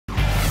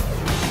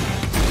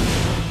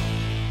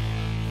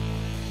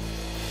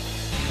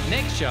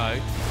next show,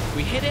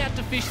 we head out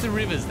to fish the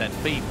rivers that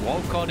feed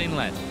Walcott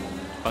Inlet.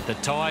 But the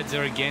tides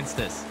are against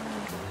us.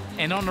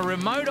 And on a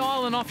remote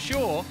island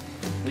offshore,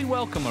 we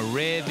welcome a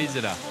rare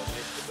visitor.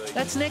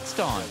 That's next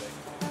time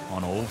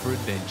on All for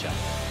Adventure.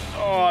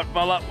 All right,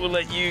 fella, we'll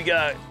let you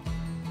go.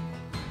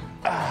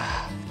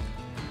 I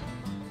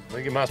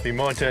think it must be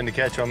my turn to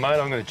catch one, mate.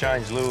 I'm going to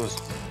change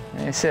lures.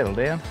 Yeah, settle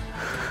down.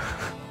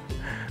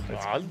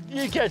 Oh,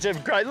 you catch a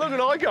great. Look what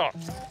I got.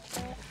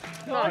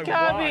 I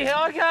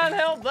can't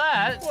help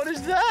that. What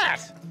is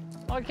that?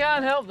 I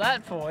can't help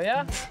that for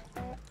you.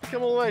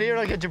 Come all the way here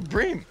and I catch a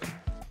brim.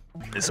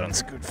 This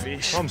one's good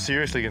fish. I'm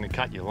seriously going to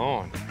cut your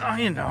line. Oh,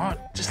 you're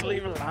not. Just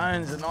leave it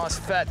alone. It's a nice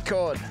fat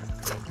cod.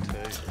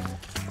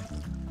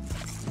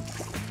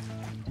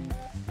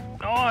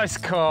 Nice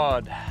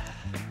cod.